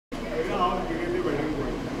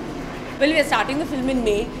Well, we are starting the film in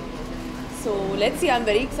May. So let's see, I'm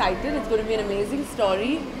very excited. It's going to be an amazing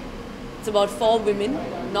story. It's about 4 women.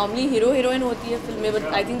 Normally hero-heroine hoti hai film mein, but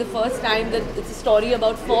I think the first time that it's a story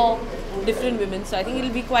about 4 different women. So I think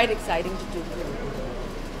it'll be quite exciting to do.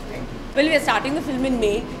 Well, we are starting the film in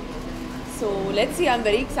May. So let's see, I'm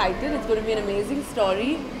very excited. It's going to be an amazing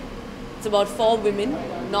story. It's about 4 women.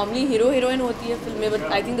 Normally hero-heroine hoti hai film mein, but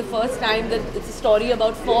I think the first time that it's a story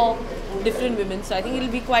about 4 different women. So I think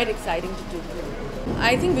it'll be quite exciting to do.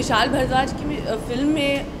 I think Vishal Bhardwaj ki film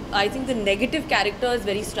mein, I think the negative character is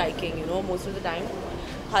very striking, you know, most of the time.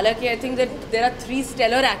 Halaki, I think that there are 3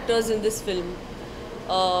 stellar actors in this film.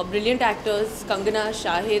 Brilliant actors, Kangana,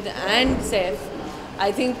 Shahid and Saif.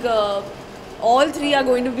 I think all 3 are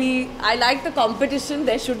going to be, I like the competition,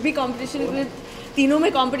 there should be competition with तीनों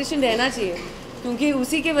में competition रहना चाहिए क्योंकि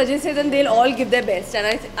उसी के वजह से then they'll all give their best and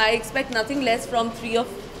I expect nothing less from 3 of,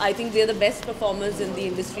 I think they're the best performers in the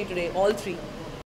industry today, all 3.